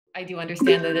I do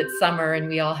understand that it's summer and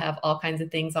we all have all kinds of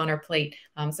things on our plate.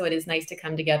 So it is nice to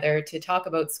come together to talk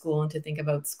about school and to think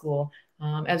about school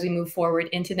as we move forward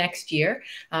into next year.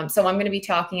 So I'm going to be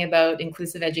talking about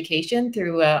inclusive education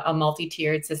through a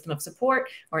multi-tiered system of support,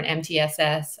 or an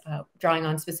MTSS, drawing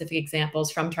on specific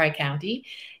examples from Tri-County.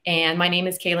 And my name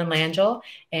is Kaylin Langell,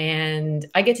 and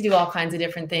I get to do all kinds of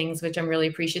different things, which I'm really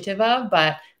appreciative of.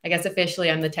 But I guess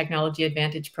officially I'm the Technology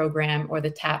Advantage Program, or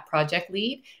the TAP project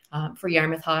lead for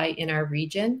Yarmouth High in our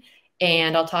region.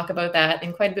 And I'll talk about that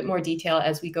in quite a bit more detail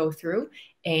as we go through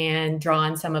and draw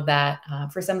on some of that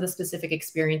for some of the specific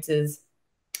experiences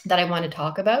that I want to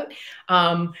talk about.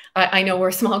 I know we're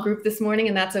a small group this morning,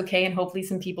 and that's okay. And hopefully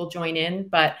some people join in,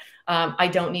 but I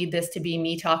don't need this to be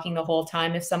me talking the whole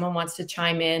time. If someone wants to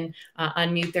chime in,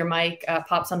 unmute their mic,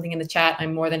 pop something in the chat,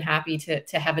 I'm more than happy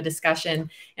to have a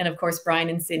discussion. And of course, Brian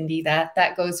and Cindy,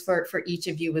 that goes for each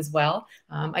of you as well.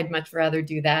 I'd much rather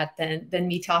do that than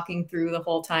me talking through the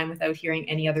whole time without hearing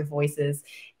any other voices.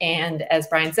 And as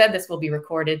Brian said, this will be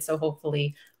recorded, so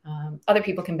hopefully other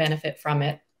people can benefit from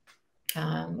it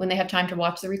when they have time to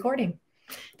watch the recording.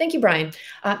 Thank you, Brian.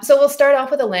 So we'll start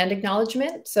off with a land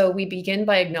acknowledgement. So we begin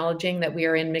by acknowledging that we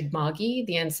are in Mi'kma'ki,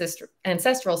 the ancestral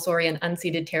and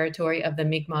unceded territory of the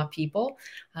Mi'kmaq people.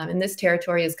 And this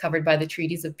territory is covered by the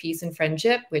treaties of peace and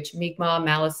friendship, which Mi'kmaq,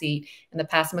 Maliseet, and the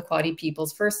Passamaquoddy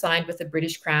peoples first signed with the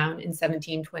British Crown in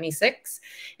 1726.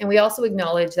 And we also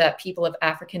acknowledge that people of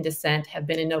African descent have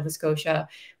been in Nova Scotia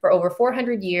for over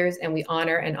 400 years, and we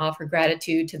honor and offer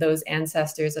gratitude to those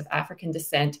ancestors of African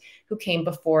descent who came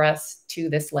before us to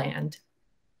this land.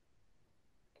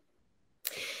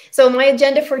 So my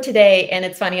agenda for today, and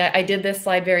it's funny, I did this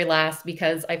slide very last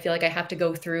because I feel like I have to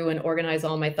go through and organize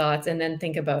all my thoughts and then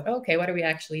think about, okay, what are we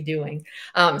actually doing?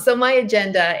 So my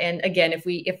agenda, and again, if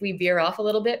we veer off a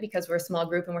little bit because we're a small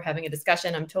group and we're having a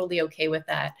discussion, I'm totally okay with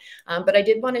that. But I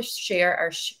did want to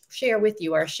share with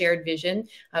you our shared vision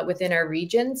within our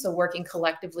region. So working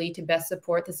collectively to best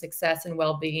support the success and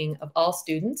well-being of all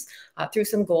students through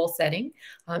some goal setting,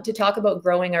 to talk about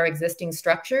growing our existing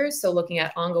structures. So looking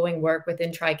at ongoing work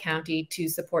within Tri-County to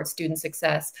support student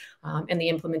success and the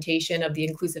implementation of the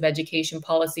inclusive education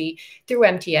policy through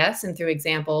MTS and through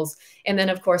examples. And then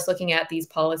of course, looking at these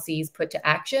policies put to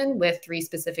action with 3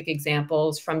 specific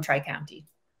examples from Tri-County.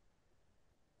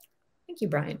 Thank you,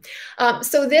 Brian.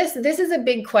 So this is a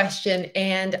big question,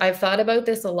 and I've thought about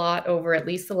this a lot over at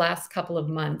least the last couple of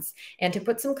months. And to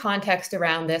put some context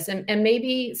around this, and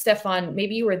maybe, Stefan,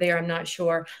 maybe you were there, I'm not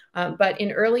sure, but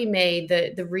in early May,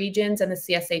 the regions and the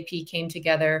CSAP came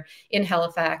together in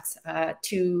Halifax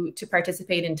to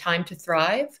participate in Time to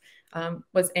Thrive.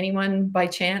 Was anyone by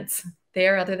chance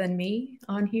there other than me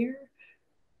on here?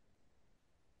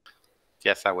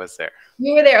 Yes, I was there.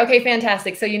 You were there. Okay,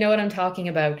 fantastic. So you know what I'm talking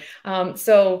about.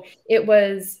 So it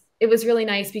was really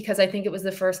nice because I think it was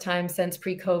the first time since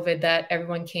pre-COVID that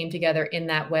everyone came together in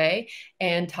that way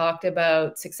and talked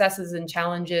about successes and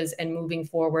challenges and moving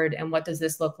forward and what does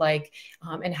this look like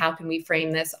and how can we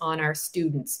frame this on our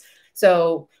students.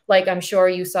 So like I'm sure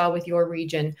you saw with your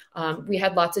region, we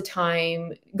had lots of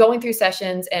time going through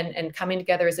sessions and coming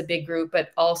together as a big group,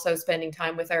 but also spending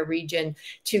time with our region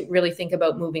to really think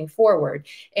about moving forward.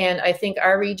 And I think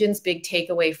our region's big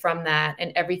takeaway from that,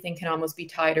 and everything can almost be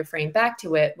tied or framed back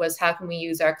to it, was how can we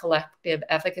use our collective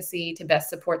efficacy to best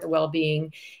support the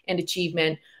well-being and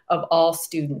achievement of all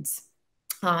students.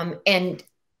 And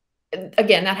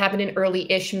again, that happened in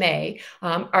early-ish May.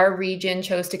 Our region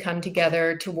chose to come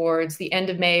together towards the end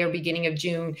of May or beginning of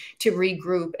June to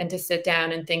regroup and to sit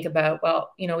down and think about,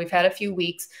 well, you know, we've had a few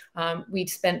weeks. We've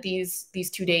spent these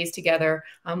 2 days together.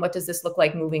 What does this look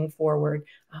like moving forward?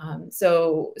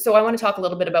 So I want to talk a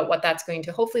little bit about what that's going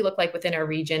to hopefully look like within our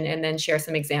region and then share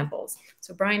some examples.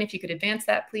 So Brian, if you could advance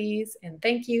that, please, and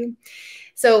thank you.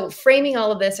 So framing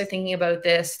all of this or thinking about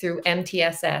this through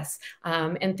MTSS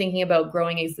and thinking about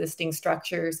growing existing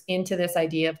structures into this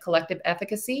idea of collective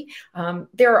efficacy.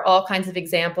 There are all kinds of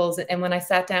examples. And when I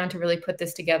sat down to really put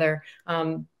this together,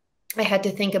 I had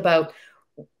to think about,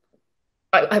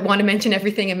 I want to mention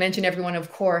everything and mention everyone,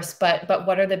 of course, but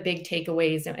what are the big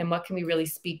takeaways and what can we really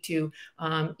speak to?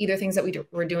 Either things that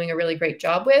we're doing a really great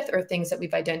job with, or things that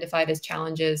we've identified as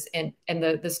challenges and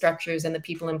the structures and the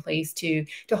people in place to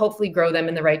hopefully grow them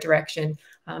in the right direction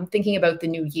thinking about the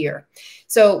new year.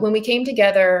 So when we came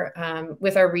together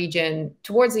with our region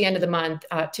towards the end of the month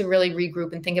to really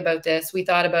regroup and think about this, we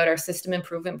thought about our system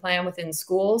improvement plan within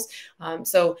schools.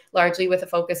 So largely with a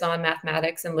focus on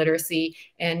mathematics and literacy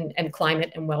and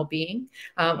climate and well-being.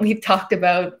 We've talked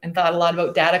about and thought a lot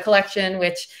about data collection,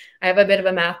 which I have a bit of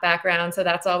a math background, so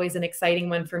that's always an exciting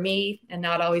one for me and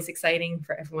not always exciting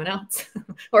for everyone else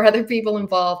or other people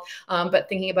involved. But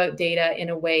thinking about data in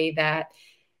a way that,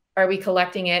 are we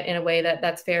collecting it in a way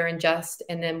that's fair and just?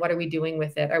 And then what are we doing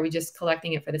with it? Are we just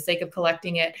collecting it for the sake of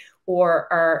collecting it?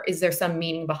 Or is there some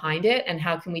meaning behind it? And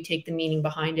how can we take the meaning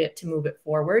behind it to move it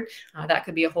forward? That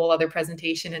could be a whole other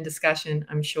presentation and discussion,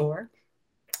 I'm sure.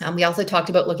 We also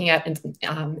talked about looking at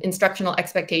instructional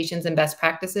expectations and best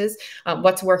practices,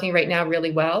 what's working right now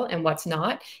really well and what's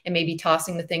not, and maybe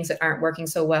tossing the things that aren't working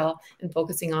so well and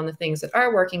focusing on the things that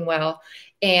are working well,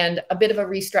 and a bit of a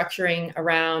restructuring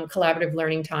around collaborative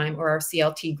learning time, or our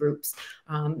CLT groups.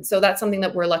 So that's something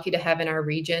that we're lucky to have in our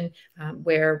region,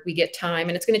 where we get time,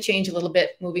 and it's going to change a little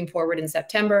bit moving forward in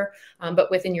September, but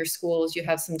within your schools, you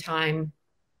have some time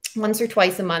once or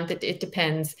twice a month, it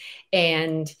depends.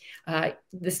 And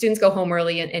the students go home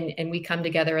early and we come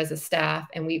together as a staff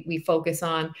and we focus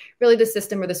on really the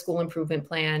system or the school improvement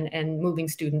plan and moving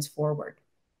students forward.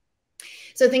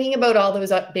 So thinking about all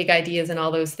those big ideas and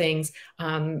all those things,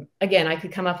 again, I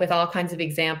could come up with all kinds of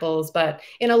examples, but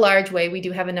in a large way, we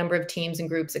do have a number of teams and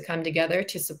groups that come together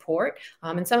to support.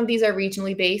 And some of these are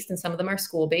regionally based and some of them are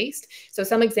school based. So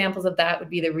some examples of that would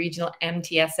be the regional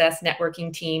MTSS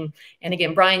networking team. And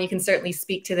again, Brian, you can certainly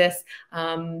speak to this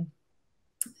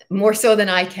more so than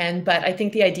I can, but I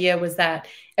think the idea was that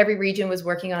every region was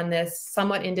working on this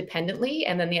somewhat independently.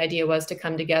 And then the idea was to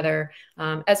come together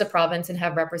as a province and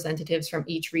have representatives from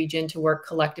each region to work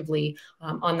collectively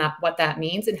on what that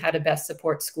means and how to best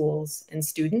support schools and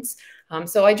students.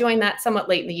 So I joined that somewhat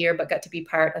late in the year, but got to be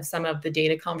part of some of the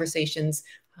data conversations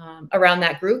around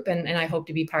that group. And I hope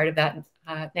to be part of that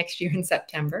next year in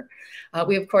September.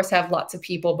 We, of course, have lots of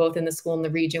people both in the school and the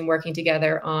region working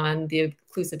together on the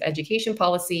inclusive education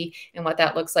policy and what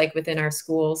that looks like within our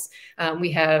schools.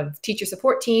 We have teacher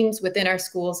support teams within our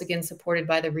schools, again, supported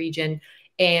by the region.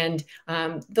 And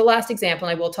the last example,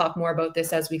 and I will talk more about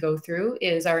this as we go through,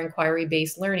 is our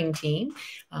inquiry-based learning team,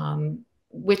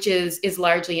 which is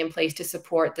largely in place to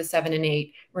support the 7 and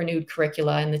 8 renewed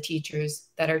curricula and the teachers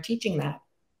that are teaching that.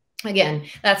 Again,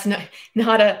 that's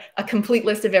not a complete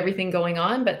list of everything going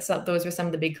on, but those are some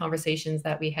of the big conversations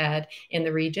that we had in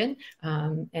the region,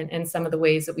 and some of the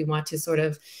ways that we want to sort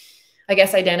of, I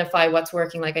guess, identify what's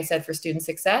working, like I said, for student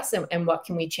success, and what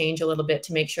can we change a little bit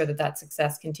to make sure that that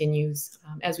success continues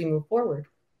as we move forward.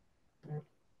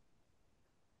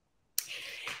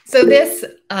 So this,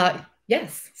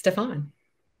 yes, Stefan.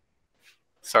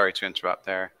 Sorry to interrupt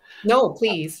there. No,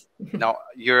 please. No,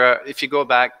 you're. If you go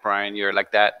back, Brian, you're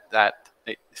like that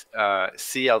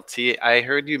CLT. I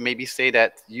heard you maybe say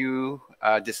that you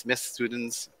dismiss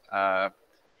students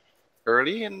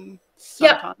early and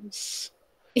sometimes.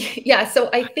 Yeah. So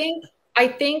I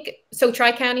think so.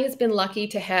 Tri-County has been lucky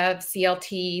to have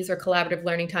CLTs or collaborative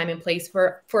learning time in place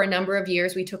for a number of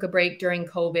years. We took a break during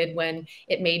COVID when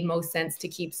it made most sense to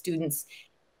keep students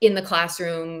in the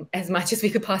classroom as much as we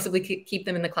could possibly keep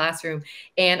them in the classroom.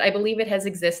 And I believe it has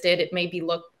existed. It may be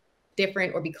look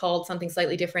different or be called something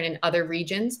slightly different in other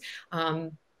regions.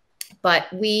 But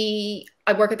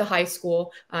I work at the high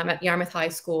school, at Yarmouth High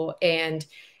School, and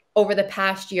over the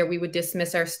past year, we would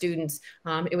dismiss our students.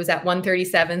 It was at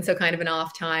 1:37, so kind of an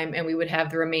off time, and we would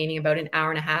have the remaining about an hour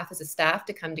and a half as a staff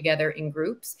to come together in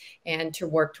groups and to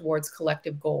work towards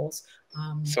collective goals.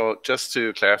 So just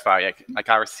to clarify, like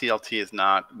our CLT is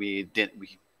not, we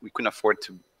couldn't afford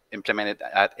to implement it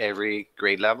at every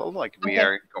grade level. Like we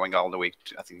are going all the way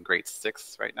to, I think, grade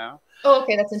 6 right now. Oh,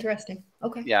 okay, that's interesting.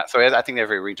 Okay. Yeah, so I think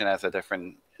every region has a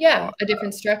different. Yeah, a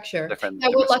different structure.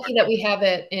 We're lucky that we have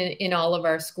it in all of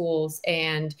our schools,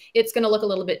 and it's going to look a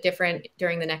little bit different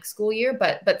during the next school year,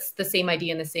 but it's the same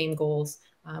idea and the same goals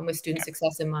with student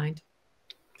success in mind.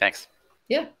 Thanks.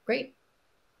 Yeah, great.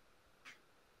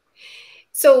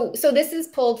 So this is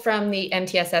pulled from the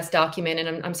MTSS document,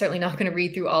 and I'm certainly not going to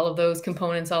read through all of those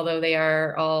components, although they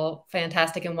are all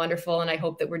fantastic and wonderful. And I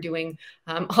hope that we're doing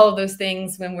all of those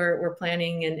things when we're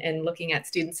planning and looking at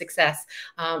student success.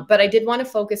 But I did want to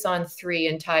focus on 3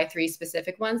 and tie 3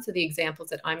 specific ones to the examples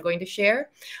that I'm going to share.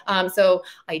 So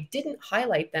I didn't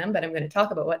highlight them, but I'm going to talk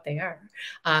about what they are.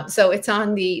 So it's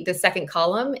on the second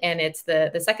column, and it's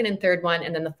the second and third one,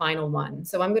 and then the final one.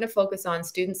 So I'm going to focus on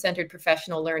student-centered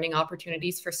professional learning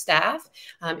opportunities for staff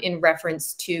in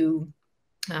reference to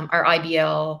our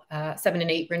IBL 7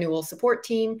 and 8 renewal support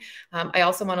team. I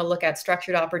also want to look at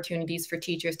structured opportunities for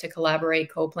teachers to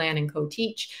collaborate, co-plan, and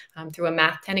co-teach through a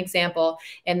Math 10 example,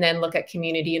 and then look at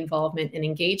community involvement and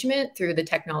engagement through the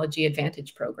Technology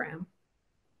Advantage program.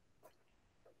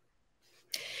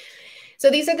 So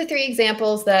these are the 3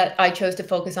 examples that I chose to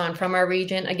focus on from our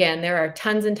region. Again, there are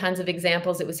tons and tons of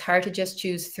examples. It was hard to just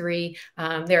choose 3.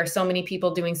 There are so many people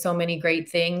doing so many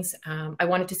great things. I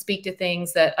wanted to speak to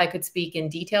things that I could speak in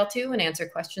detail to and answer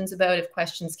questions about if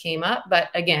questions came up. But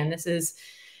again, this is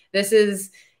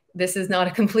not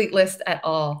a complete list at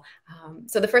all.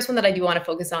 So the first one that I do want to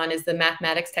focus on is the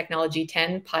Mathematics Technology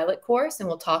 10 pilot course, and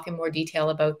we'll talk in more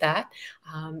detail about that.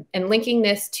 And linking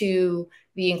this to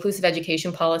the inclusive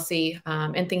education policy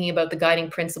and thinking about the guiding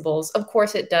principles. Of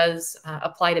course, it does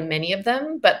apply to many of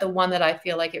them, but the one that I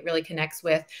feel like it really connects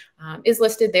with is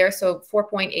listed there. So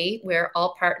 4.8, where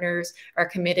all partners are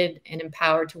committed and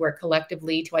empowered to work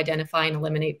collectively to identify and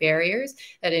eliminate barriers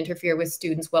that interfere with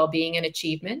students' well-being and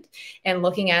achievement. And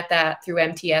looking at that through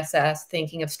MTSS,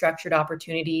 thinking of structured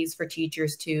opportunities for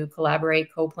teachers to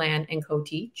collaborate, co-plan, and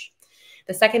co-teach.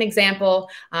 The second example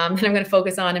that I'm going to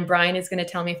focus on, and Brian is going to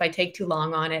tell me if I take too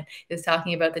long on it, is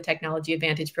talking about the Technology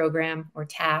Advantage Program, or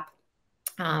TAP.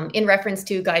 In reference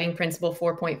to guiding principle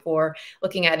 4.4,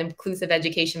 looking at inclusive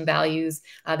education values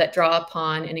that draw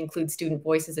upon and include student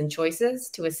voices and choices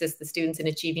to assist the students in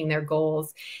achieving their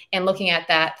goals, and looking at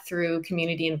that through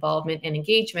community involvement and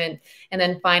engagement. And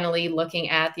then finally, looking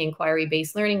at the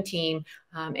inquiry-based learning team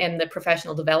and the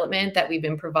professional development that we've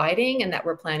been providing and that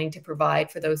we're planning to provide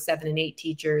for those 7 and 8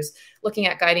 teachers, looking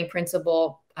at guiding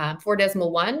principle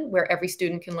 4.1, where every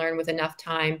student can learn with enough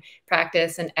time,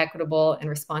 practice, and equitable and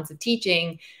responsive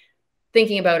teaching,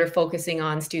 thinking about or focusing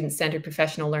on student-centered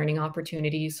professional learning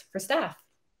opportunities for staff.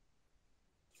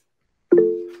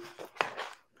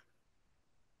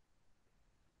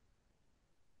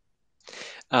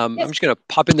 I'm just going to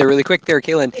pop in there really quick there,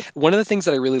 Kaylin. One of the things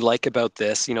that I really like about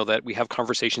this, that we have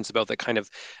conversations about that kind of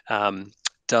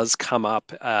does come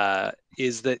up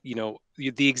is that,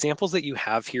 the examples that you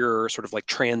have here sort of like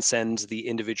transcends the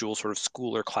individual sort of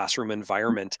school or classroom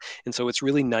environment. And so it's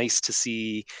really nice to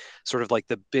see sort of like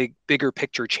the bigger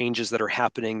picture changes that are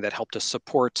happening that help to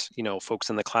support, folks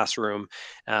in the classroom.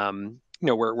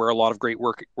 Where a lot of great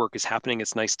work is happening.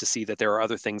 It's nice to see that there are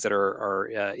other things that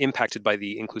are impacted by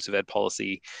the inclusive ed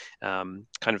policy, kind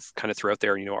of throughout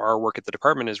there. Our work at the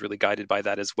department is really guided by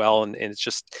that as well, and it's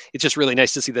just really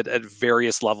nice to see that at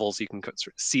various levels you can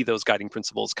see those guiding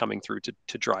principles coming through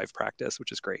to drive practice,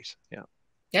 which is great.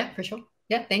 Yeah, for sure.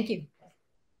 Yeah, thank you.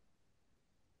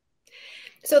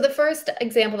 So the first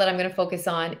example that I'm going to focus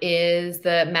on is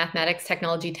the Mathematics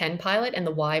Technology 10 pilot and the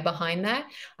why behind that.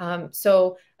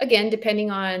 So again,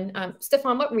 depending on,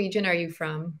 Stefan, what region are you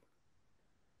from?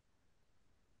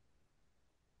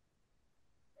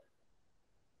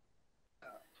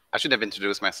 I should have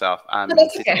introduced myself. I'm in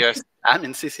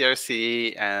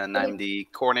TCRCE, and I'm the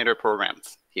coordinator of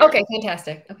programs here. Okay,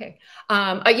 fantastic. Okay.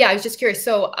 Yeah, I was just curious.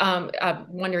 So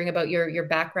wondering about your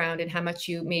background and how much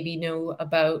you maybe know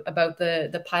about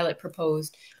the pilot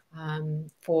proposed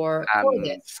for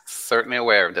this. Certainly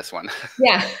aware of this one.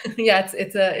 Yeah, yeah,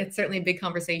 it's certainly a big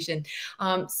conversation.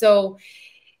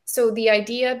 So the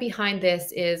idea behind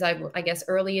this is, I guess,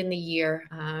 early in the year,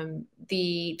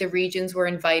 the regions were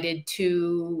invited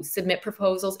to submit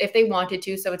proposals if they wanted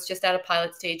to. So it's just at a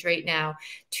pilot stage right now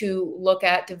to look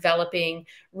at developing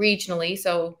regionally.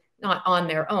 So not on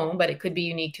their own, but it could be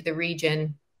unique to the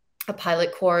region, a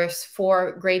pilot course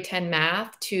for grade 10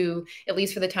 math to, at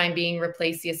least for the time being,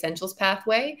 replace the essentials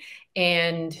pathway.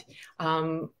 And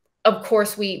of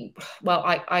course,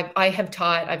 I've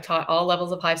taught all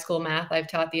levels of high school math. I've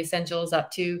taught the essentials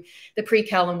up to the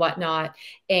pre-cal and whatnot.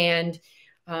 And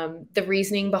the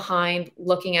reasoning behind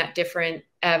looking at different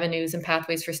avenues and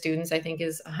pathways for students, I think,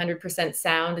 is 100%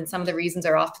 sound. And some of the reasons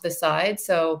are off to the side.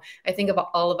 So I think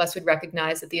all of us would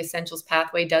recognize that the essentials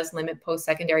pathway does limit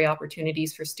post-secondary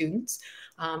opportunities for students.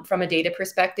 From a data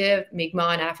perspective,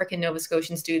 Mi'kmaq and African Nova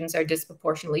Scotian students are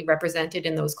disproportionately represented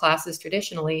in those classes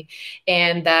traditionally,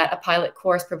 and that a pilot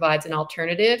course provides an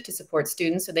alternative to support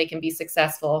students so they can be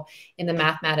successful in the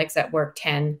Mathematics at Work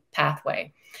 10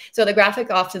 pathway. So the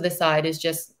graphic off to the side is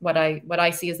just what I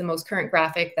see as the most current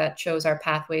graphic that shows our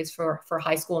pathways for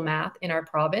high school math in our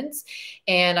province.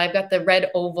 And I've got the red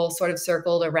oval sort of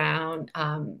circled around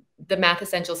the Math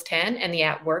Essentials 10 and the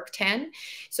At Work 10.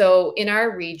 So in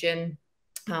our region,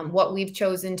 what we've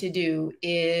chosen to do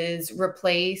is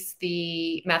replace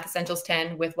the Math Essentials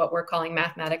 10 with what we're calling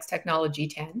Mathematics Technology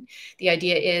 10. The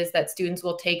idea is that students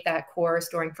will take that course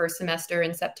during first semester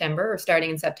in September or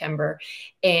starting in September,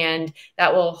 and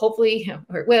that will hopefully,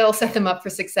 or it will set them up for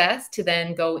success to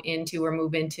then go into or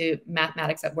move into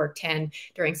Mathematics at Work 10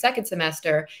 during second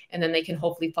semester, and then they can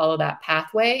hopefully follow that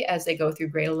pathway as they go through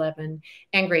grade 11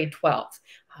 and grade 12.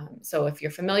 So if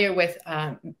you're familiar with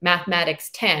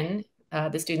Mathematics 10,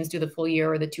 the students do the full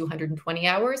year or the 220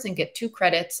 hours and get 2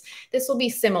 credits. This will be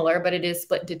similar, but it is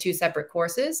split into 2 separate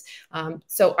courses.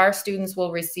 So our students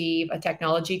will receive a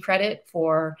technology credit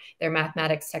for their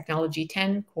Mathematics Technology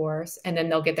 10 course, and then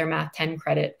they'll get their Math 10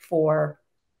 credit for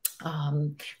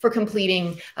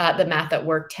completing the Math at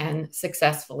Work 10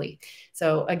 successfully.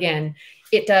 So again,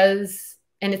 it does.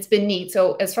 And it's been neat.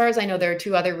 So as far as I know, there are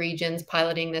 2 other regions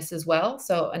piloting this as well.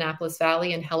 So Annapolis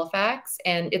Valley and Halifax.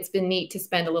 And it's been neat to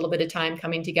spend a little bit of time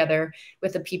coming together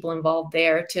with the people involved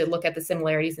there to look at the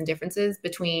similarities and differences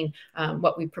between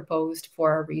what we proposed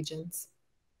for our regions.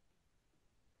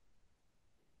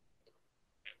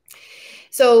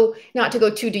 So not to go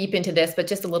too deep into this, but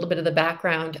just a little bit of the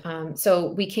background. So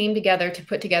we came together to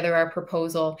put together our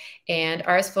proposal, and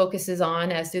ours focuses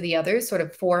on, as do the others, sort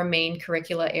of 4 main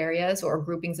curricula areas or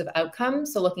groupings of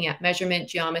outcomes. So looking at measurement,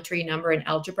 geometry, number, and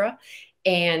algebra.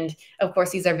 And of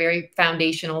course, these are very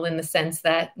foundational in the sense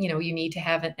that, you need to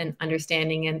have an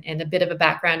understanding and a bit of a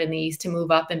background in these to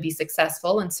move up and be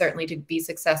successful, and certainly to be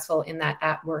successful in that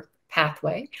at-work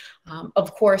pathway.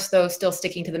 Of course, though, still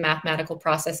sticking to the mathematical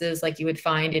processes like you would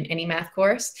find in any math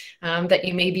course that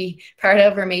you may be part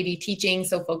of or may be teaching.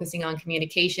 So focusing on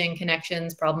communication,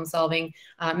 connections, problem solving,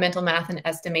 mental math and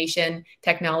estimation,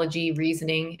 technology,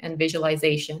 reasoning, and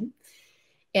visualization.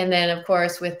 And then, of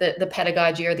course, with the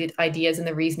pedagogy or the ideas and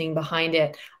the reasoning behind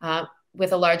it,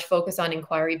 with a large focus on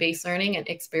inquiry-based learning and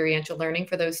experiential learning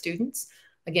for those students.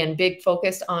 Again, big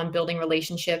focus on building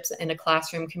relationships in a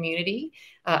classroom community,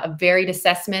 a varied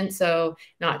assessment. So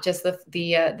not just the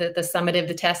summative,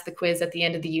 the test, the quiz at the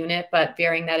end of the unit, but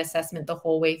varying that assessment the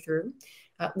whole way through.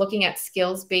 Looking at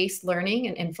skills-based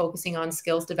learning and focusing on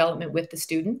skills development with the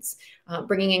students,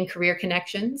 bringing in career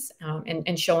connections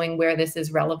and showing where this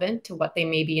is relevant to what they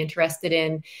may be interested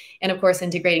in. And of course,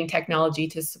 integrating technology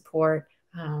to support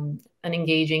an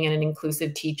engaging and an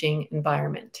inclusive teaching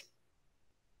environment.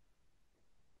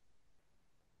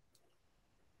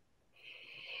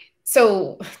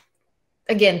 So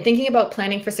again, thinking about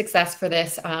planning for success for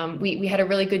this, we had a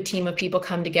really good team of people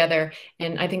come together,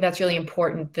 and I think that's really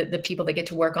important, the people that get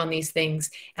to work on these things.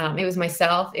 It was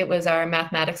myself, it was our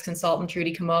mathematics consultant,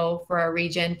 Trudy Camo, for our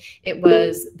region. It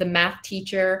was the math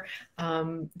teacher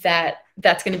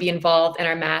that's going to be involved, and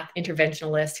our math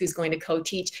interventionalist who's going to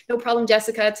co-teach. No problem,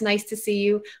 Jessica, it's nice to see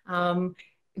you.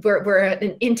 We're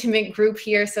an intimate group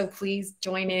here, so please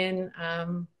join in.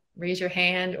 Raise your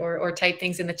hand or type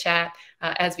things in the chat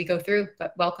as we go through,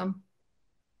 but welcome.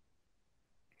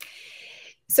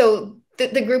 So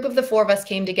the group of the 4 of us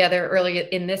came together earlier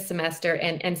in this semester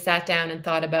and sat down and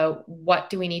thought about what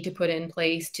do we need to put in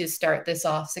place to start this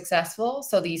off successful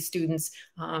so these students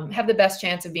have the best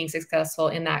chance of being successful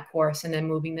in that course and then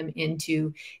moving them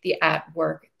into the at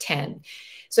work 10.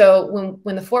 So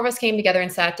when the 4 of us came together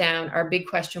and sat down, our big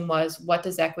question was, what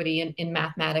does equity in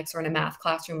mathematics or in a math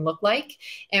classroom look like?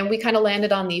 And we kind of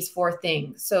landed on these 4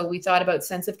 things. So we thought about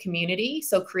sense of community,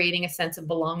 so creating a sense of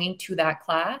belonging to that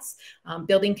class,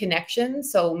 building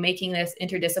connections, so making this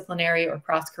interdisciplinary or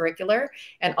cross-curricular,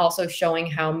 and also showing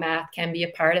how math can be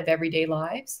a part of everyday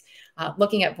lives.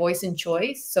 Looking at voice and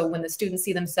choice. So when the students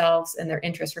see themselves and their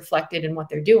interests reflected in what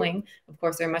they're doing, of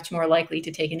course, they're much more likely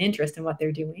to take an interest in what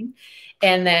they're doing.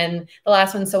 And then the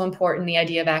last one's so important, the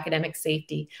idea of academic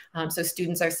safety. So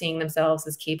students are seeing themselves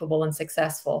as capable and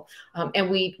successful. And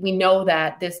we know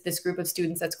that this group of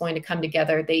students that's going to come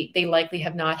together, they likely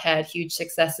have not had huge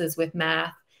successes with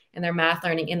math and their math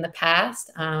learning in the past.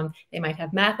 They might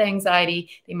have math anxiety.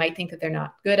 They might think that they're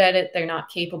not good at it. They're not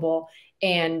capable.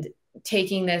 And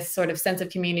taking this sort of sense of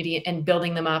community and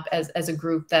building them up as a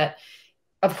group that,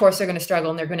 of course, they're going to struggle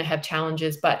and they're going to have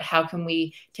challenges, but how can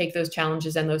we take those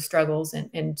challenges and those struggles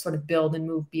and sort of build and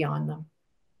move beyond them?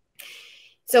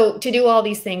 So to do all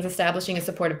these things, establishing a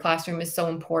supportive classroom is so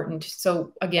important.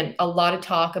 So again, a lot of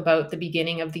talk about the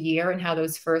beginning of the year and how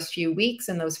those first few weeks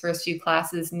and those first few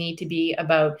classes need to be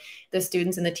about the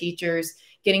students and the teachers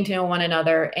getting to know one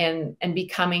another and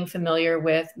becoming familiar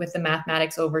with the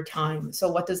mathematics over time.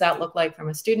 So what does that look like from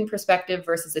a student perspective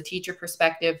versus a teacher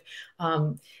perspective?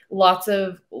 Lots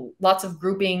of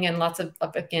grouping and lots of,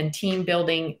 again, team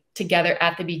building together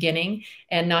at the beginning.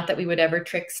 And not that we would ever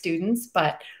trick students,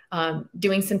 but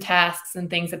doing some tasks and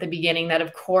things at the beginning that,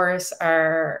 of course,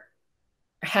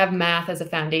 have math as a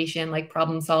foundation, like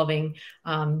problem solving,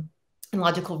 and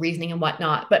logical reasoning and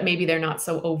whatnot, but maybe they're not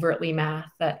so overtly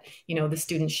math that, you know, the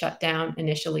students shut down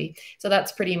initially. So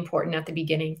that's pretty important at the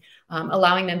beginning,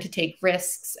 allowing them to take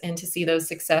risks and to see those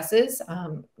successes,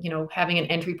 you know, having an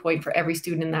entry point for every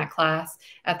student in that class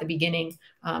at the beginning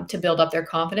to build up their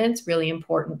confidence, really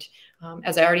important.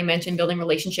 As I already mentioned, building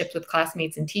relationships with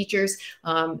classmates and teachers.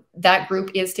 That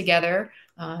group is together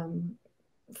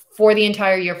for the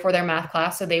entire year for their math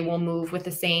class. So they will move with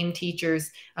the same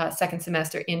teachers second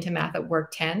semester into Math at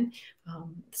Work 10.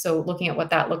 So looking at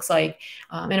what that looks like.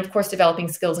 And of course, developing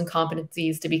skills and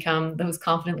competencies to become those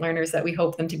confident learners that we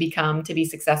hope them to become, to be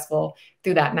successful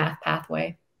through that math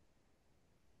pathway.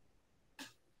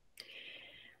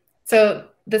 So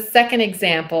the second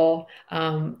example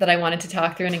that I wanted to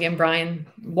talk through, and again, Brian,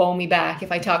 woe me back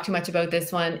if I talk too much about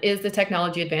this one, is the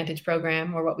Technology Advantage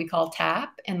Program, or what we call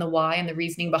TAP, and the why and the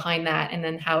reasoning behind that, and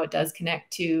then how it does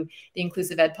connect to the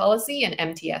Inclusive Ed Policy and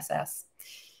MTSS.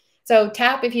 So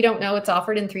TAP, if you don't know, it's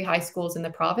offered in 3 high schools in the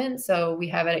province. So we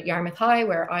have it at Yarmouth High,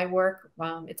 where I work.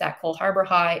 It's at Cole Harbour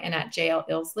High and at JL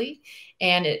Ilsley.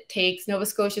 And it takes Nova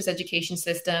Scotia's education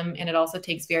system, and it also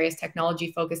takes various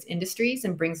technology-focused industries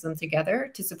and brings them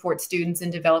together to support students in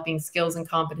developing skills and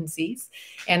competencies.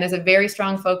 And there's a very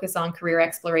strong focus on career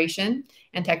exploration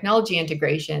and technology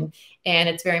integration. And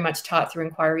it's very much taught through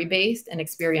inquiry-based and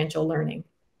experiential learning.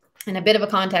 And a bit of a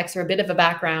context or a bit of a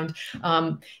background,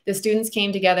 the students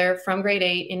came together from grade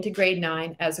 8 into grade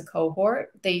 9 as a cohort.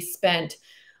 They spent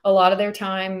a lot of their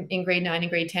time in grade 9 and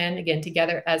grade 10, again,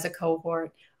 together as a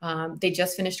cohort. They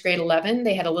just finished grade 11.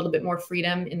 They had a little bit more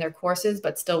freedom in their courses,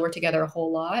 but still were together a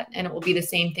whole lot. And it will be the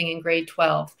same thing in grade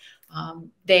 12.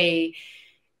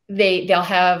 They'll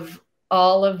have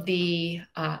all of the,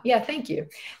 thank you.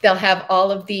 They'll have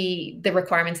all of the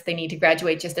requirements they need to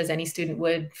graduate, just as any student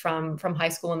would from high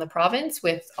school in the province,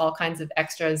 with all kinds of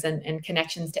extras and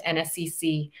connections to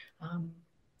NSCC,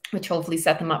 which hopefully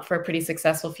set them up for a pretty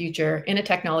successful future in a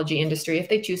technology industry if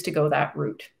they choose to go that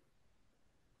route.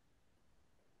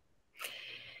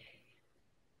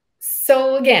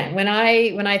 So again, when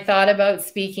I thought about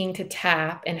speaking to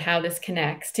TAP and how this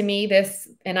connects, to me,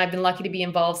 and I've been lucky to be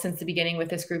involved since the beginning with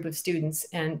this group of students,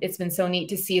 and it's been so neat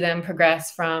to see them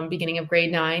progress from beginning of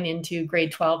grade 9 into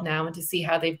grade 12 now, and to see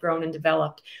how they've grown and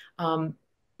developed.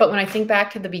 But when I think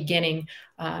back to the beginning,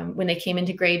 when they came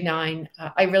into grade 9,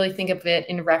 I really think of it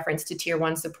in reference to Tier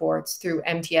 1 supports through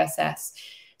MTSS.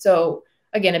 So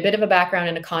again, a bit of a background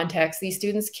and a context. These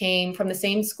students came from the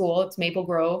same school. It's Maple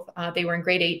Grove. They were in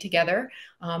grade 8 together.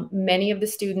 Many of the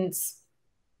students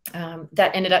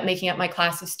that ended up making up my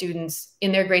class of students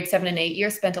in their grade 7 and 8 year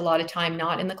spent a lot of time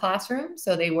not in the classroom.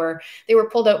 So they were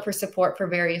pulled out for support for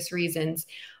various reasons.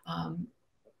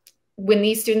 When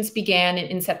these students began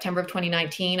in September of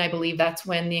 2019, I believe that's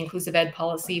when the Inclusive Ed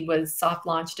Policy was soft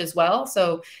launched as well.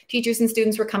 So teachers and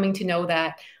students were coming to know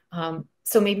that.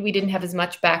 So maybe we didn't have as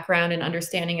much background and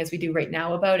understanding as we do right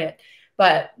now about it.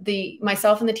 But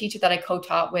myself and the teacher that I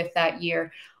co-taught with that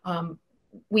year,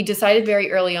 we decided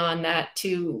very early on that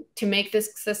to make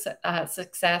this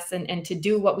success and to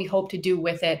do what we hope to do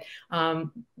with it,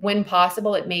 when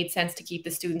possible, it made sense to keep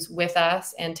the students with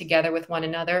us and together with one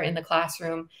another in the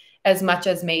classroom as much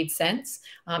as made sense.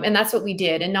 And that's what we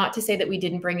did. And not to say that we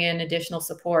didn't bring in additional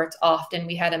supports. Often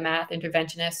we had a math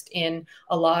interventionist in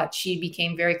a lot. She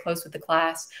became very close with the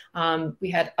class. We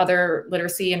had other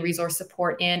literacy and resource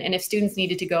support in, and if students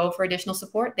needed to go for additional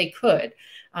support, they could.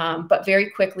 But very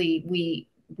quickly,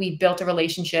 we built a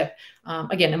relationship,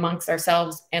 again, amongst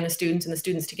ourselves and the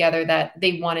students together, that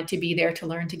they wanted to be there to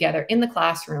learn together in the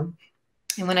classroom.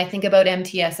 And when I think about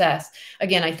MTSS,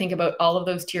 again, I think about all of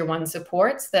those Tier 1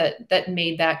 supports that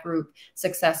made that group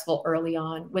successful early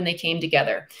on when they came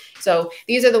together. So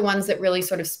these are the ones that really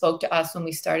sort of spoke to us when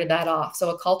we started that off. So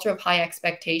a culture of high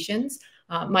expectations.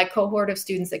 My cohort of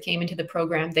students that came into the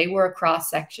program, they were a cross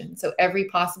section. So every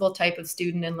possible type of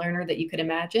student and learner that you could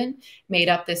imagine made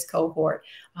up this cohort.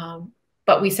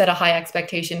 But we set a high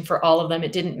expectation for all of them.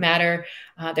 It didn't matter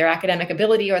their academic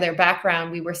ability or their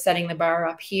background. We were setting the bar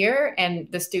up here, and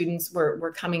the students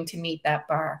were coming to meet that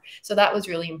bar. So that was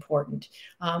really important.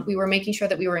 We were making sure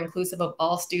that we were inclusive of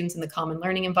all students in the common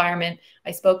learning environment.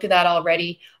 I spoke to that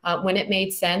already. When it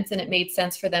made sense, and it made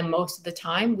sense for them most of the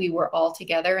time, we were all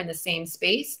together in the same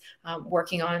space,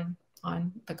 working on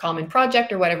the common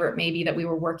project or whatever it may be that we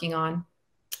were working on.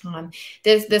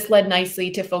 This led nicely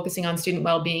to focusing on student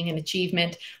well-being and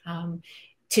achievement,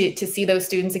 to see those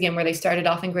students, again, where they started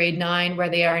off in grade 9, where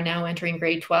they are now entering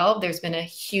grade 12. There's been a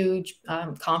huge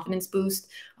confidence boost,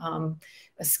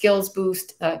 a skills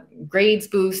boost, grades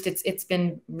boost. It's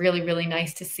been really, really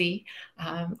nice to see.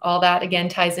 All that, again,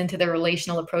 ties into the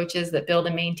relational approaches that build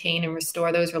and maintain and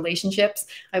restore those relationships.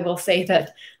 I will say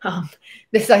that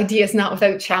this idea is not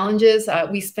without challenges.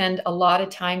 We spend a lot of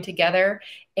time together,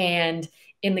 and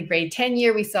in the grade 10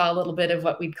 year, we saw a little bit of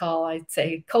what we'd call, I'd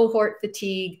say, cohort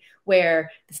fatigue, where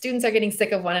the students are getting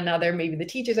sick of one another. Maybe the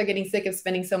teachers are getting sick of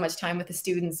spending so much time with the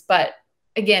students. But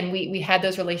again, we had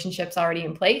those relationships already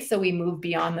in place, so we moved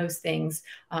beyond those things.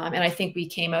 And I think we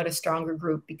came out a stronger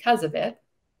group because of it.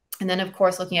 And then, of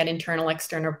course, looking at internal,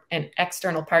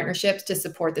 external partnerships to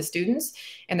support the students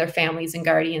and their families and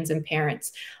guardians and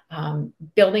parents.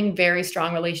 Building very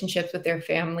strong relationships with their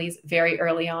families very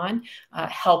early on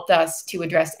helped us to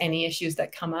address any issues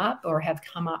that come up or have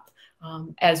come up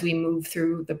as we move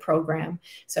through the program.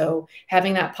 So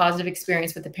having that positive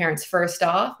experience with the parents first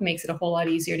off makes it a whole lot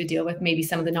easier to deal with maybe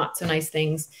some of the not so nice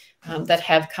things that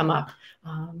have come up.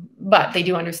 But they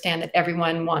do understand that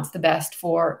everyone wants the best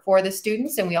for the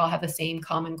students, and we all have the same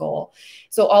common goal.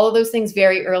 So all of those things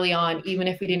very early on, even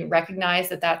if we didn't recognize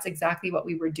that that's exactly what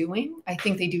we were doing, I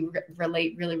think they do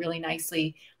relate really, really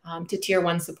nicely to Tier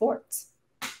 1 supports.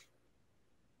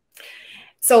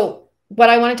 So what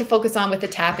I wanted to focus on with the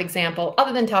TAP example,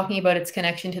 other than talking about its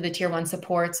connection to the Tier 1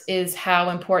 supports, is how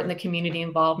important the community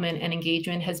involvement and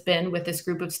engagement has been with this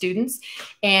group of students.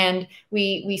 And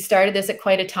we started this at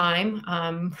quite a time.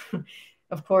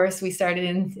 Of course, we started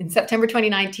in September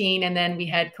 2019, and then we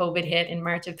had COVID hit in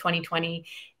March of 2020.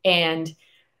 And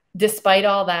despite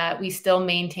all that, we still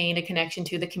maintained a connection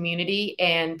to the community,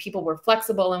 and people were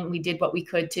flexible, and we did what we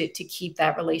could to keep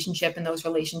that relationship and those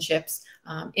relationships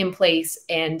in place.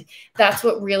 And that's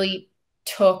what really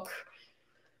took,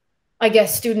 I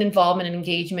guess, student involvement and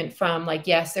engagement from, like,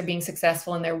 yes, they're being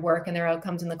successful in their work and their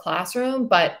outcomes in the classroom,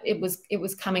 but it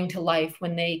was coming to life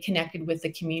when they connected with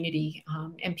the community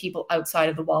and people outside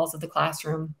of the walls of the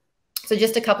classroom. So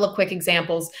just a couple of quick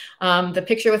examples. The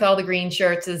picture with all the green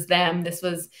shirts is them. This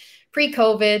was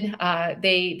pre-COVID.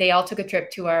 They all took a trip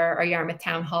to our Yarmouth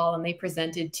Town Hall, and they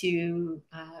presented to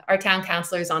our town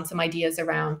councillors on some ideas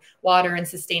around water and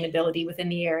sustainability within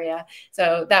the area.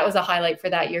 So that was a highlight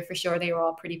for that year for sure. They were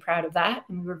all pretty proud of that,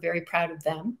 and we were very proud of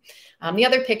them. The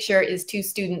other picture is two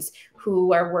students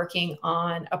who are working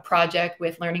on a project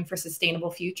with Learning for Sustainable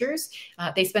Futures.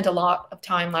 They spent a lot of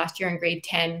time last year in grade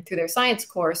 10 through their science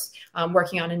course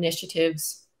working on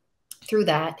initiatives through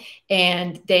that.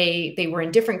 And they were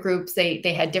in different groups. They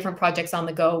had different projects on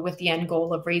the go with the end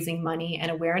goal of raising money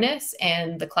and awareness.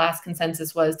 And the class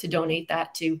consensus was to donate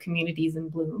that to Communities in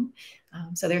Bloom.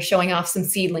 So they're showing off some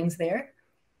seedlings there.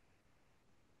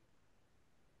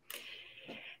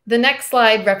 The next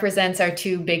slide represents our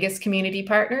two biggest community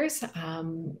partners.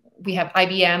 We have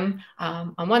IBM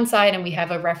on one side, and we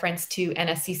have a reference to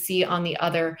NSCC on the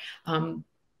other.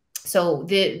 So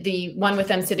the one with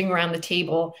them sitting around the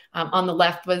table on the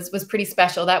left was pretty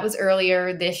special. That was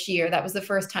earlier this year. That was the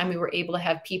first time we were able to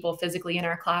have people physically in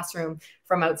our classroom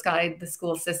from outside the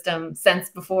school system since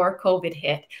before COVID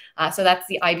hit. So that's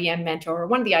the IBM mentor, or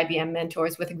one of the IBM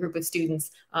mentors, with a group of students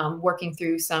working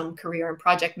through some career and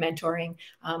project mentoring.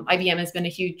 IBM has been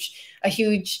a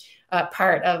huge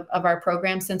part of our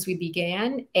program since we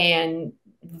began, and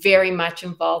very much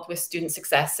involved with student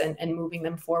success and moving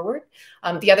them forward.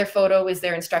 The other photo is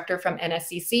their instructor from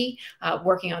NSCC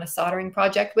working on a soldering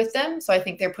project with them. So I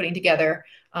think they're putting together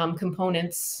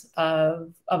components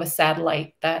of a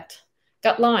satellite that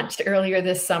got launched earlier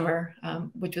this summer,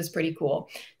 which was pretty cool.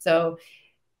 So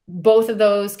both of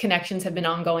those connections have been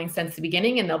ongoing since the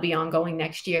beginning, and they'll be ongoing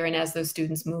next year and as those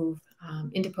students move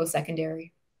into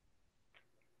post-secondary.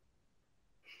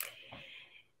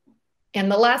 And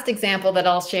the last example that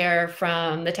I'll share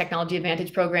from the Technology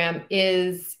Advantage program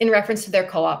is in reference to their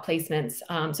co-op placements.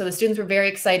 So the students were very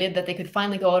excited that they could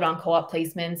finally go out on co-op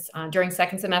placements during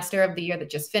second semester of the year that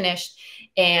just finished.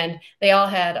 And they all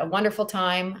had a wonderful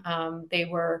time. They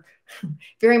were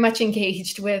very much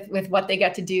engaged with what they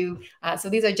got to do. So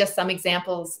these are just some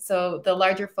examples. So the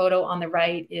larger photo on the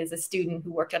right is a student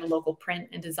who worked at a local print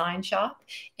and design shop.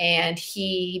 And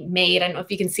he made, I don't know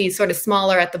if you can see, sort of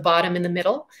smaller at the bottom in the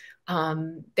middle.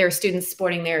 There are students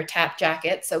sporting their TAP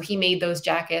jackets. So he made those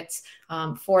jackets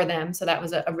for them. So that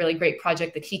was a really great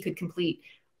project that he could complete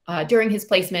during his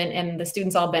placement, and the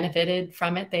students all benefited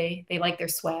from it. They like their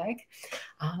swag.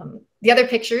 The other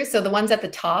pictures, so the ones at the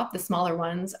top, the smaller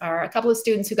ones, are a couple of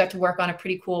students who got to work on a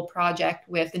pretty cool project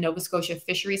with the Nova Scotia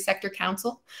Fisheries Sector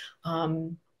Council.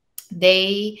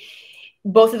 They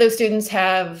both of those students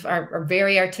are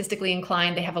very artistically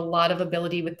inclined. They have a lot of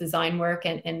ability with design work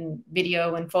and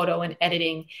video and photo and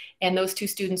editing. And those two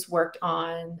students worked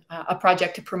on a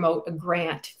project to promote a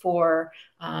grant for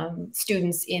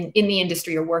students in the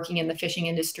industry or working in the fishing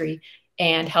industry,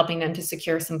 and helping them to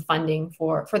secure some funding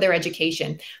for their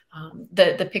education.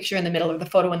 The picture in the middle, or the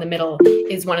photo in the middle,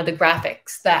 is one of the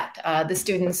graphics that the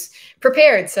students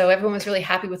prepared. So everyone was really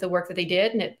happy with the work that they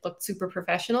did, and it looked super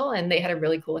professional, and they had a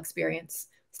really cool experience.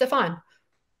 Stefan.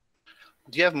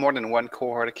 Do you have more than one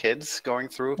cohort of kids going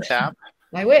through TAP?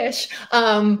 I wish.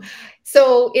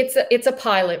 So it's a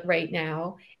pilot right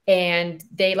now. And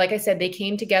they, like I said, they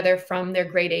came together from their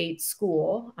grade 8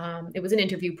 school. It was an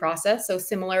interview process. So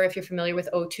similar, if you're familiar with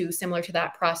O2, similar to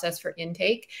that process for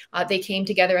intake. They came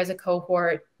together as a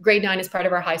cohort. Grade 9 is part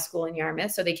of our high school in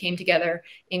Yarmouth. So they came together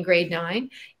in grade 9.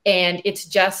 And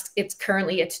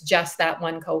currently just that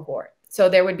one cohort. So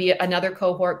there would be another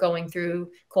cohort going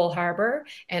through Cole Harbour,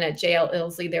 and at JL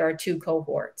Ilsley, there are 2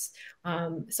 cohorts.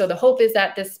 So the hope is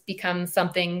that this becomes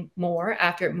something more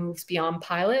after it moves beyond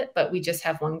pilot, but we just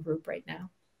have one group right now.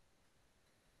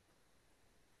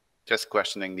 Just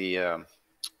questioning the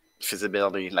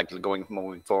feasibility, like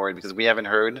moving forward, because we haven't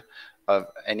heard of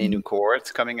any new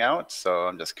cohorts coming out. So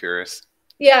I'm just curious.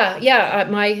 Yeah.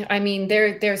 I mean,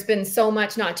 there's been so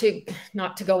much, not to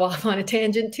go off on a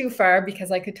tangent too far,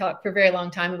 because I could talk for a very long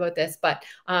time about this, but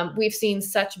we've seen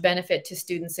such benefit to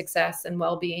student success and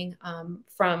well-being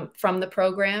from the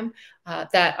program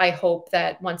that I hope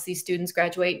that once these students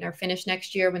graduate and are finished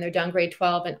next year, when they're done grade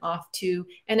 12 and off to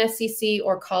NSCC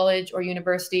or college or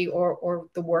university or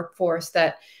the workforce,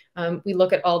 that we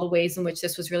look at all the ways in which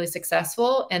this was really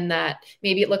successful, and that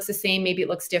maybe it looks the same, maybe it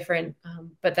looks different,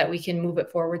 but that we can move it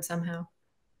forward somehow.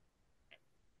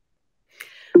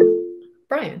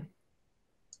 Brian.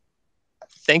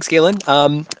 Thanks, Galen.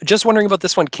 Just wondering about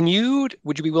this one.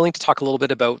 Would you be willing to talk a little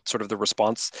bit about sort of the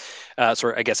response,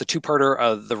 I guess a two-parter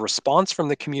of the response from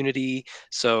the community?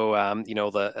 So,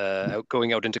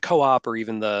 going out into co-op, or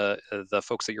even the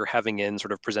folks that you're having in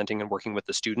sort of presenting and working with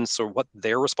the students, or what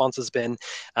their response has been,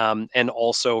 and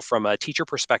also from a teacher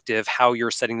perspective, how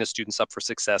you're setting the students up for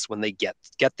success when they get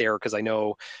there. Because I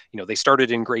know, they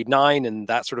started in grade 9, and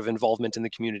that sort of involvement in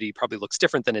the community probably looks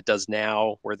different than it does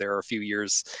now, where there are a few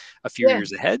years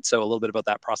ahead. So a little bit about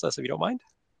that process, if you don't mind.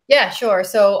 Yeah, sure.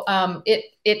 So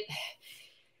it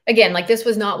again, like, this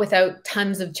was not without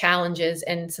tons of challenges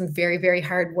and some very, very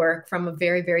hard work from a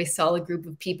very, very solid group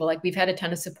of people. Like, we've had a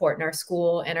ton of support in our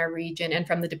school and our region and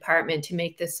from the department to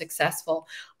make this successful.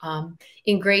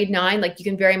 In grade 9, like, you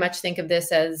can very much think of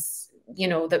this as,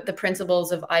 the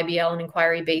principles of IBL and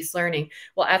inquiry-based learning.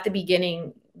 Well, at the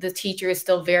beginning, the teacher is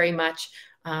still very much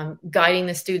guiding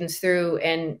the students through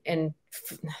and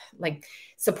like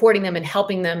supporting them and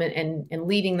helping them and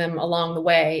leading them along the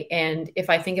way. And if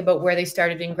I think about where they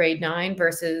started in grade 9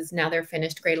 versus now they're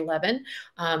finished grade 11,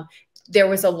 there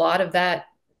was a lot of that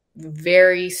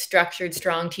very structured,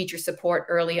 strong teacher support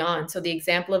early on. So the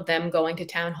example of them going to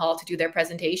town hall to do their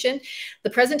presentation, the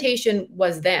presentation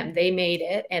was them. They made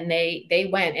it, and they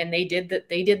went and they did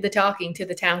the talking to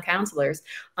the town councilors.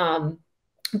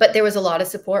 But there was a lot of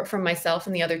support from myself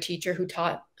and the other teacher who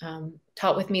taught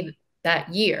with me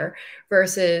that year,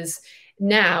 versus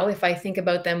now, if I think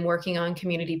about them working on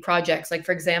community projects, like,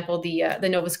 for example, the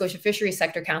Nova Scotia Fisheries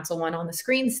Sector Council one on the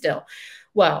screen still.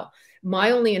 Well,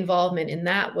 my only involvement in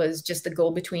that was just the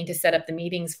go-between to set up the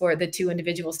meetings for the 2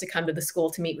 individuals to come to the school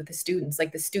to meet with the students.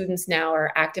 Like, the students now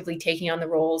are actively taking on the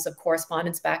roles of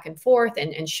correspondence back and forth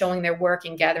and showing their work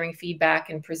and gathering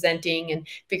feedback and presenting and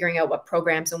figuring out what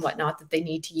programs and whatnot that they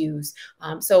need to use.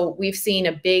 So we've seen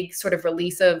a big sort of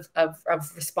release of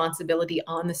responsibility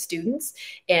on the students.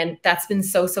 And that's been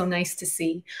so nice to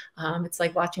see. It's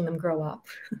like watching them grow up.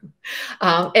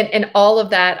 And all of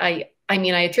that, I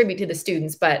mean, I attribute to the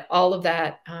students, but all of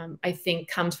that, I think,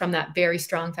 comes from that very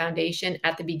strong foundation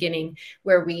at the beginning,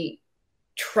 where we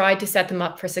tried to set them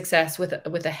up for success with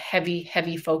a heavy,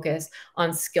 heavy focus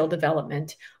on skill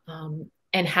development,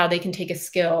 and how they can take a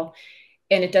skill.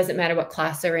 And it doesn't matter what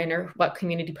class they're in or what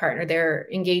community partner they're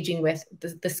engaging with,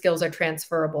 the skills are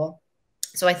transferable.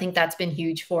 So I think that's been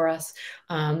huge for us.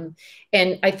 And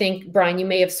I think, Brian, you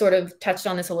may have sort of touched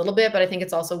on this a little bit, but I think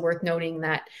it's also worth noting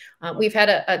that we've had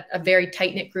a very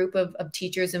tight-knit group of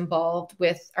teachers involved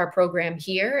with our program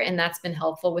here, and that's been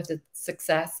helpful with its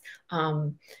success.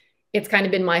 It's kind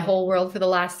of been my whole world for the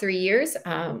last 3 years.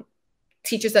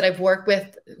 Teachers that I've worked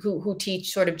with who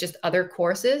teach sort of just other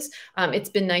courses, it's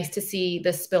been nice to see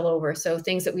the spillover. So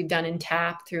things that we've done in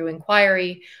TAP through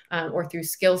inquiry or through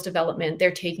skills development, they're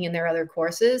taking in their other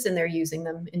courses and they're using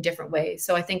them in different ways.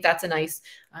 So I think that's a nice,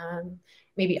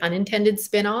 maybe unintended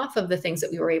spin-off of the things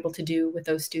that we were able to do with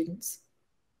those students.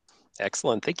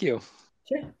 Excellent. Thank you.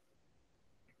 Sure.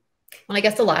 Well, I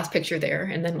guess the last picture there,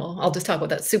 and then I'll just talk about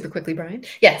that super quickly, Brian.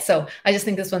 Yeah, so I just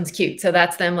think this one's cute. So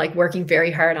that's them like working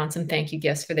very hard on some thank you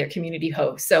gifts for their community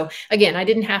host. So again, I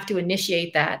didn't have to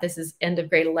initiate that. This is end of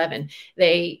grade 11.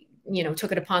 They, you know,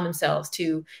 took it upon themselves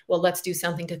to, well, let's do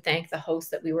something to thank the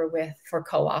host that we were with for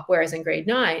co-op. Whereas in grade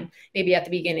 9, maybe at the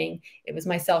beginning, it was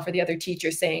myself or the other teacher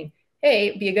saying, hey,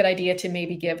 it'd be a good idea to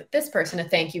maybe give this person a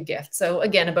thank you gift. So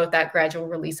again, about that gradual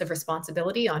release of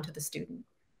responsibility onto the student.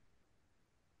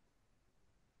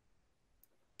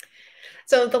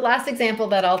 So the last example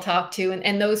that I'll talk to,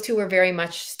 and those two are very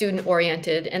much student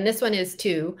oriented, and this one is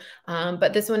too,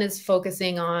 but this one is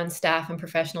focusing on staff and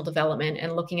professional development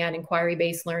and looking at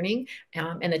inquiry-based learning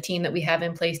and the team that we have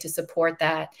in place to support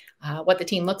that, what the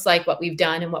team looks like, what we've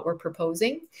done, and what we're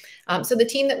proposing. So the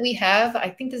team that we have, I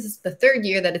think this is the 3rd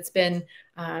year that it's been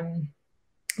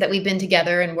that we've been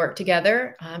together and worked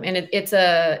together, and it's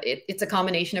a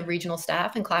combination of regional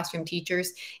staff and classroom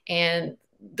teachers. And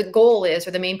the goal is, or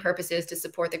the main purpose is, to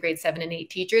support the grade 7 and 8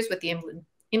 teachers with the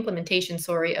implementation,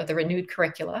 of the renewed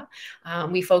curricula.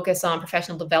 We focus on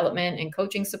professional development and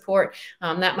coaching support.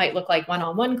 That might look like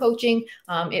one-on-one coaching.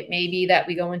 It may be that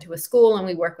we go into a school and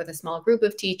we work with a small group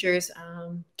of teachers.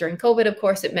 During COVID, of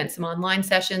course, it meant some online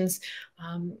sessions.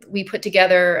 We put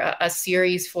together a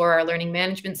series for our learning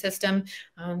management system.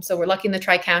 So we're lucky in the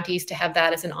Tri-Counties to have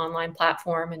that as an online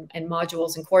platform and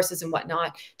modules and courses and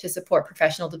whatnot to support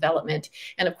professional development.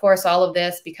 And of course, all of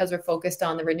this, because we're focused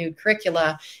on the renewed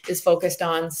curricula, is focused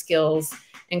on skills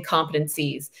and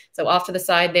competencies. So off to the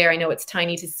side there, I know it's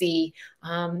tiny to see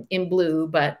in blue,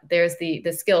 but there's the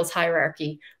skills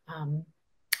hierarchy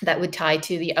that would tie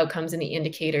to the outcomes and the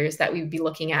indicators that we would be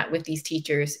looking at with these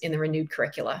teachers in the renewed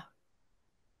curricula.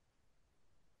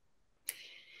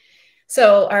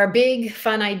 So our big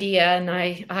fun idea, and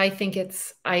I think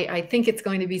it's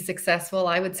going to be successful.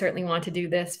 I would certainly want to do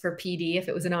this for PD if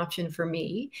it was an option for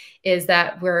me, is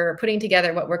that we're putting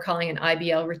together what we're calling an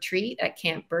IBL retreat at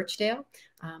Camp Birchdale,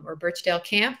 or Birchdale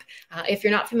Camp. If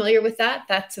you're not familiar with that,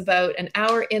 that's about an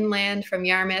hour inland from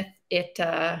Yarmouth. It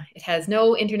has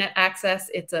no internet access.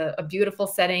 It's a beautiful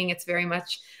setting. It's very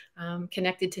much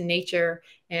connected to nature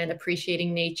and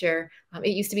appreciating nature.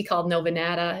 It used to be called Nova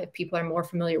Nata. If people are more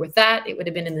familiar with that, it would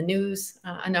have been in the news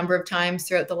a number of times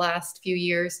throughout the last few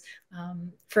years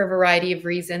for a variety of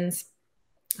reasons.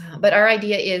 But our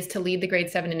idea is to lead the grade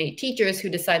 7 and 8 teachers who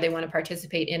decide they want to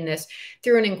participate in this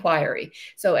through an inquiry.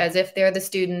 So as if they're the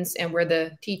students and we're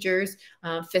the teachers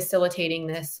facilitating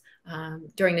this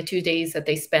during the 2 days that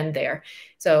they spend there.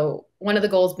 So one of the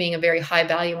goals being a very high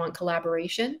value on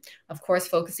collaboration, of course,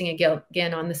 focusing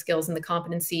again on the skills and the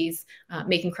competencies,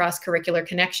 making cross-curricular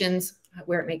connections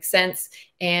where it makes sense,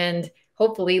 and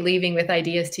hopefully leaving with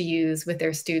ideas to use with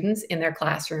their students in their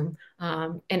classroom,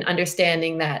 and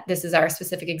understanding that this is our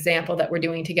specific example that we're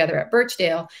doing together at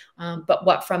Birchdale, but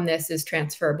what from this is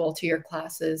transferable to your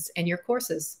classes and your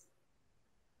courses.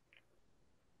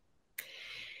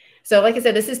 So like I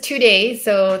said, this is 2 days,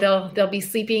 so they'll be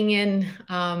sleeping in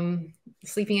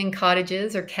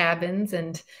cottages or cabins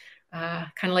and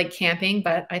kind of like camping,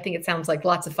 but I think it sounds like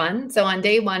lots of fun. So on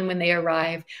day 1, when they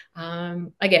arrive,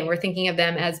 again, we're thinking of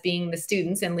them as being the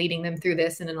students and leading them through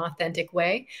this in an authentic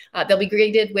way. They'll be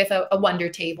greeted with a wonder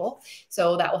table.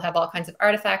 So that will have all kinds of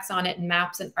artifacts on it and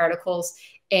maps and articles.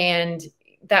 And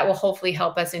that will hopefully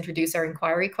help us introduce our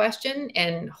inquiry question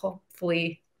and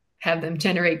hopefully have them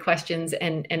generate questions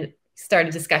and start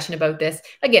a discussion about this,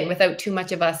 again, without too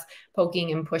much of us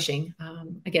poking and pushing.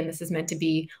 Again, this is meant to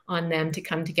be on them to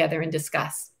come together and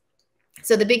discuss.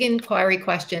 So the big inquiry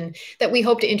question that we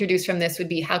hope to introduce from this would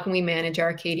be, how can we manage our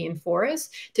Acadian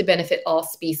forest to benefit all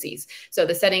species? So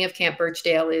the setting of Camp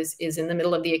Birchdale is in the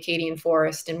middle of the Acadian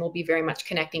forest, and we'll be very much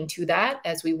connecting to that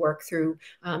as we work through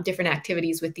different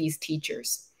activities with these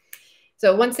teachers.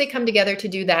 So once they come together to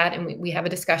do that, and we have a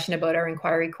discussion about our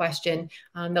inquiry question,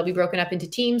 they'll be broken up into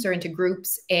teams or into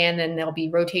groups, and then they'll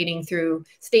be rotating through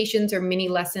stations or mini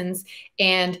lessons.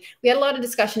 And we had a lot of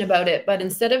discussion about it, but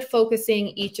instead of focusing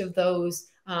each of those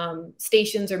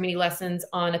stations or mini lessons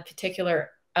on a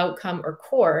particular outcome or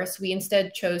course, we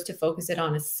instead chose to focus it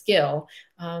on a skill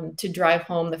to drive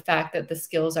home the fact that the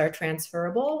skills are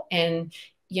transferable. And,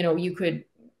 you know, you could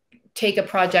take a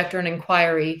project or an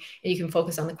inquiry and you can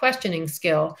focus on the questioning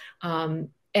skill. And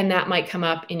that might come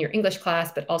up in your English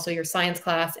class, but also your science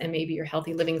class and maybe your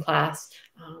healthy living class,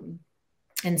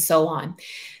 and so on.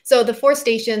 So the 4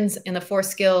 stations and the 4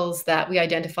 skills that we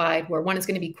identified were, one is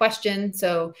going to be question.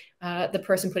 So the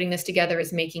person putting this together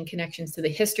is making connections to the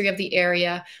history of the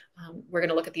area, We're going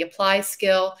to look at the apply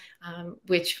skill,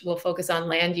 which will focus on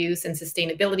land use and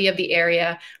sustainability of the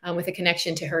area, with a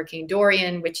connection to Hurricane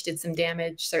Dorian, which did some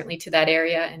damage certainly to that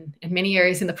area and many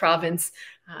areas in the province.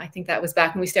 I think that was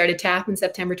back when we started TAP in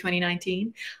September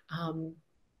 2019.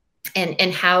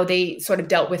 And how they sort of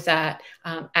dealt with that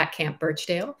at Camp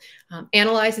Birchdale.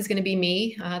 Analyze is going to be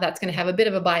me. That's going to have a bit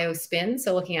of a bio spin.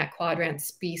 So looking at quadrant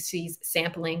species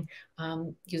sampling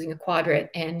using a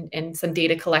quadrant and some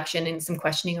data collection and some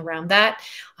questioning around that.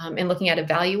 And looking at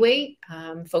evaluate,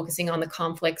 focusing on the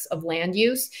conflicts of land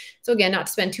use. So again, not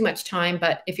to spend too much time,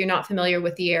 but if you're not familiar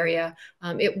with the area,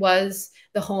 it was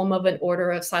the home of an order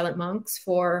of silent monks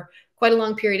for quite a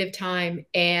long period of time,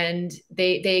 and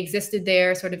they existed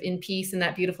there sort of in peace in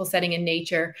that beautiful setting in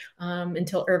nature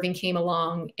until Irving came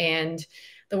along, and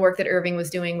the work that Irving was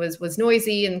doing was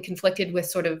noisy and conflicted with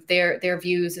sort of their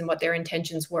views and what their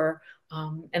intentions were,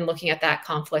 and looking at that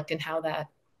conflict and how that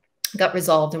got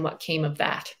resolved and what came of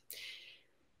that.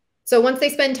 So once they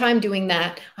spend time doing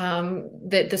that,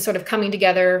 the sort of coming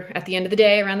together at the end of the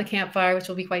day around the campfire, which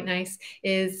will be quite nice,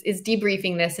 is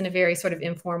debriefing this in a very sort of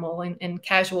informal and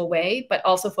casual way, but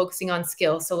also focusing on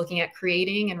skills. So looking at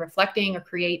creating and reflecting, or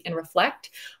create and reflect.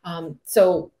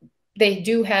 So they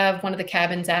do have one of the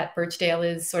cabins at Birchdale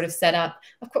is sort of set up.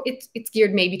 Of course, it's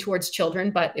geared maybe towards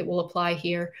children, but it will apply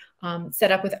here.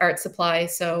 Set up with art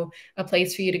supplies, so a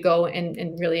place for you to go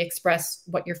and really express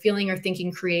what you're feeling or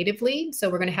thinking creatively. So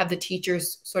we're going to have the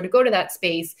teachers sort of go to that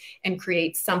space and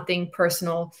create something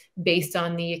personal based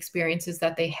on the experiences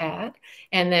that they had.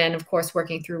 And then, of course,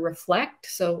 working through reflect.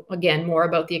 So again, more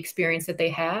about the experience that they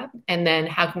have, and then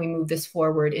how can we move this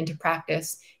forward into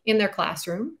practice in their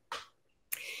classroom.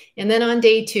 And then on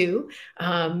day 2,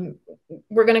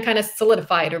 we're going to kind of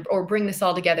solidify it or bring this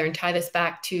all together and tie this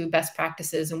back to best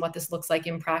practices and what this looks like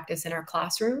in practice in our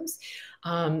classrooms.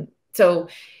 So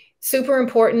super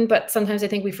important, but sometimes I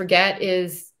think we forget,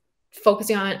 is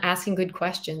focusing on asking good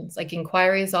questions. Like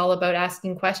inquiry is all about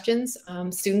asking questions.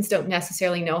 Students don't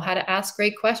necessarily know how to ask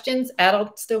great questions.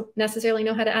 Adults don't necessarily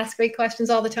know how to ask great questions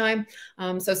all the time.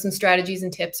 So some strategies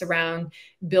and tips around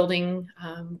building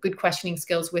good questioning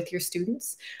skills with your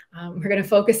students. We're going to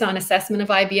focus on assessment of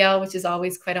IBL, which is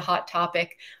always quite a hot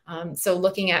topic. So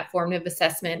looking at formative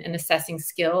assessment and assessing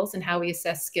skills and how we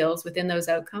assess skills within those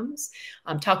outcomes.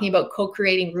 Talking about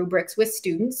co-creating rubrics with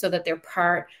students so that they're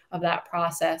part of that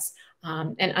process,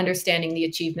 and understanding the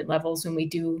achievement levels when we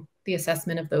do the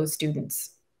assessment of those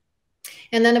students.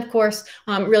 And then, of course,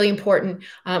 really important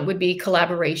would be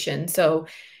collaboration. So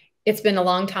it's been a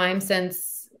long time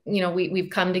since we've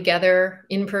come together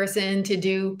in person to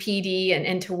do PD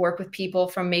and to work with people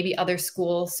from maybe other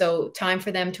schools. So time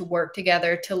for them to work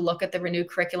together, to look at the renewed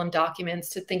curriculum documents,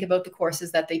 to think about the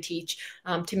courses that they teach,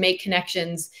 to make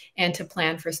connections, and to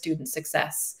plan for student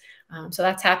success. So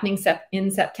that's happening in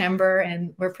September,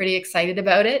 and we're pretty excited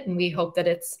about it. And we hope that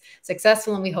it's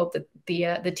successful, and we hope that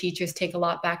the teachers take a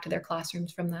lot back to their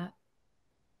classrooms from that.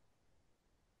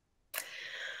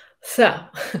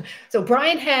 So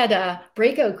Brian had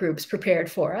breakout groups prepared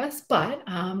for us, but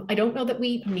I don't know that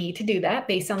we need to do that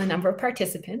based on the number of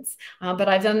participants. But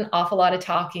I've done an awful lot of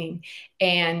talking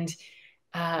and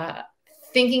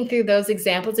thinking through those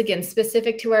examples, again,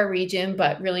 specific to our region,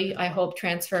 but really, I hope,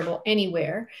 transferable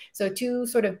anywhere. So 2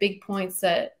 sort of big points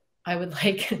that I would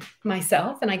like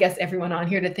myself, and I guess everyone on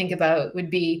here, to think about would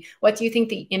be, what do you think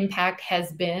the impact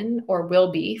has been or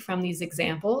will be from these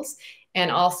examples?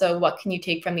 And also, what can you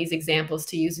take from these examples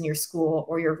to use in your school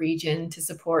or your region to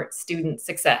support student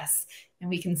success? And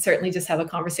we can certainly just have a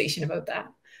conversation about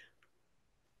that.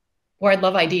 Or I'd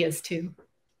love ideas too.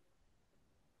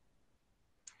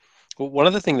 Well, one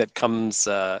of the things that comes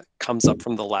up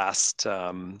from the last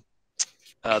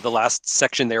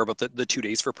section there about the 2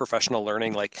 days for professional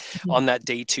learning, like on that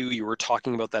day 2, you were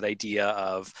talking about that idea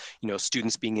of,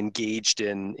 students being engaged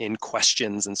in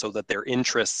questions, and so that their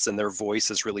interests and their voice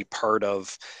is really part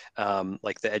of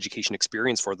like the education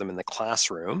experience for them in the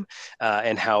classroom,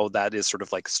 and how that is sort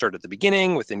of like start at the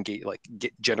beginning with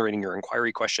generating your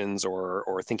inquiry questions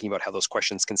or thinking about how those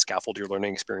questions can scaffold your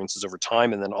learning experiences over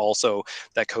time, and then also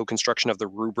that co-construction of the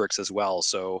rubrics as well.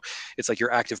 So it's like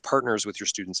you're active partners with your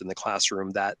students in the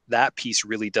classroom. That piece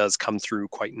really does come through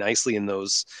quite nicely in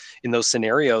those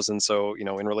scenarios. And so,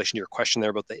 in relation to your question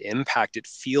there about the impact, it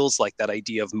feels like that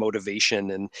idea of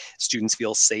motivation and students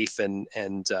feel safe and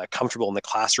comfortable in the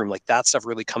classroom, like that stuff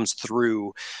really comes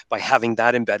through by having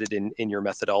that embedded in your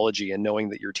methodology, and knowing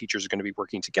that your teachers are going to be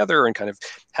working together and kind of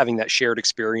having that shared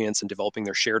experience and developing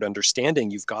their shared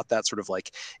understanding. You've got that sort of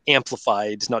like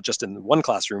amplified, not just in one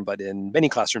classroom, but in many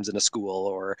classrooms in a school,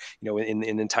 or in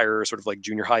entire sort of like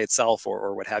junior high itself, or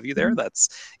or what have you there. That's,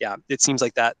 yeah, it seems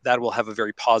like that will have a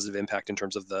very positive impact in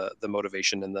terms of the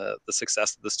motivation and the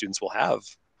success that the students will have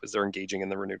as they're engaging in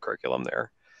the renewed curriculum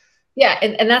there. Yeah,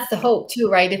 and that's the hope too,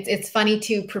 right? It's funny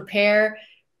to prepare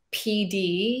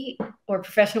PD or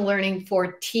professional learning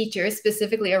for teachers,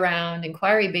 specifically around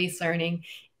inquiry-based learning.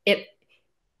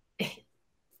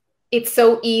 It's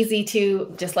so easy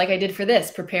to, just like I did for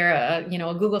this, prepare a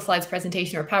Google Slides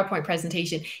presentation or a PowerPoint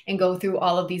presentation and go through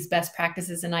all of these best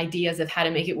practices and ideas of how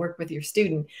to make it work with your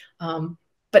student.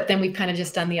 But then we've kind of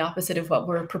just done the opposite of what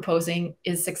we're proposing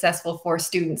is successful for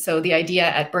students. So the idea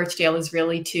at Birchdale is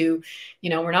really to,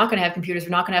 we're not going to have computers,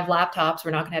 we're not going to have laptops,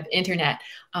 we're not going to have internet.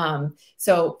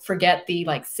 So forget the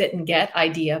like sit and get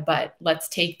idea, but let's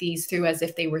take these through as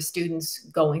if they were students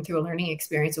going through a learning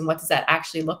experience. And what does that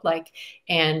actually look like?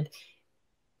 And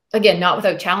again, not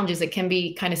without challenges. It can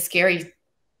be kind of scary.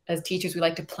 As teachers, we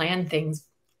like to plan things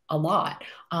a lot.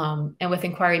 And with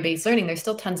inquiry-based learning, there's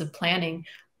still tons of planning,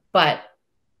 but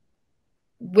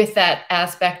with that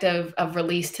aspect of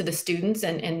release to the students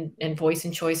and voice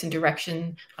and choice and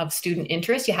direction of student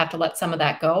interest, you have to let some of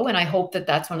that go. And I hope that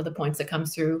that's one of the points that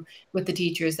comes through with the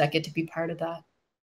teachers that get to be part of that.